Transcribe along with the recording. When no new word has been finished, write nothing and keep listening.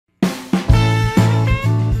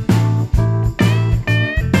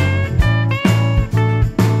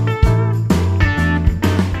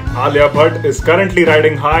Alia Bhatt is currently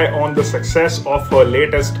riding high on the success of her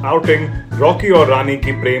latest outing, Rocky Aur Rani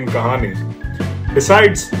Ki Prem Kahani.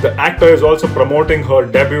 Besides, the actor is also promoting her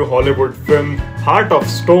debut Hollywood film Heart of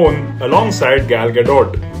Stone alongside Gal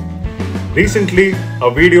Gadot. Recently,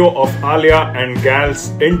 a video of Alia and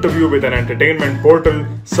Gal's interview with an entertainment portal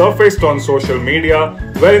surfaced on social media,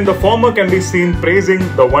 wherein the former can be seen praising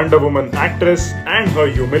the Wonder Woman actress and her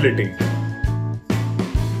humility.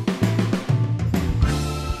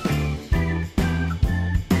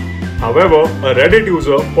 However, a Reddit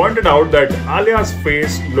user pointed out that Alia's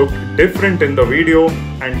face looked different in the video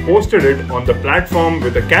and posted it on the platform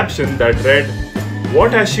with a caption that read,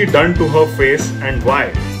 "What has she done to her face and why?"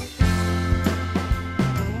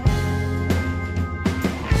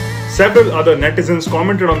 Several other netizens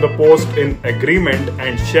commented on the post in agreement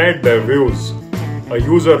and shared their views. A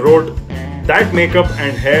user wrote, "That makeup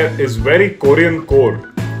and hair is very Korean core,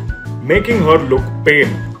 making her look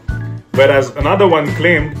pale." Whereas another one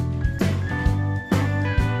claimed,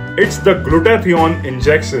 "It's the glutathione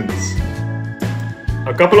injections."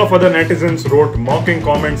 A couple of other netizens wrote mocking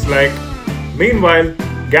comments like, "Meanwhile,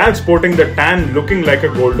 Gal sporting the tan looking like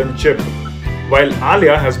a golden chip, while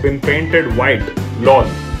Alia has been painted white,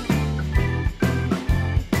 lol."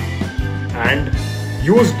 And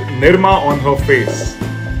used Nirma on her face.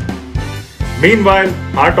 Meanwhile,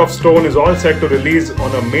 Heart of Stone is all set to release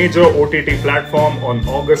on a major OTT platform on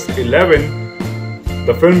August 11.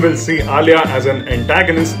 The film will see Alia as an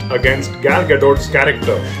antagonist against Gal Gadot's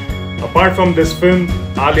character. Apart from this film,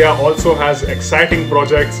 Alia also has exciting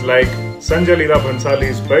projects like Sanjay Leela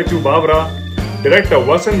Bhansali's Baichu Bawra, director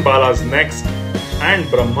Vasant Bala's Next, and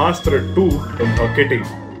Brahmastra 2 in her kitty.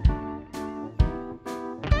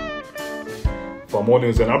 For more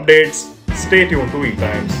news and updates, stay tuned to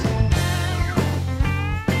ETimes.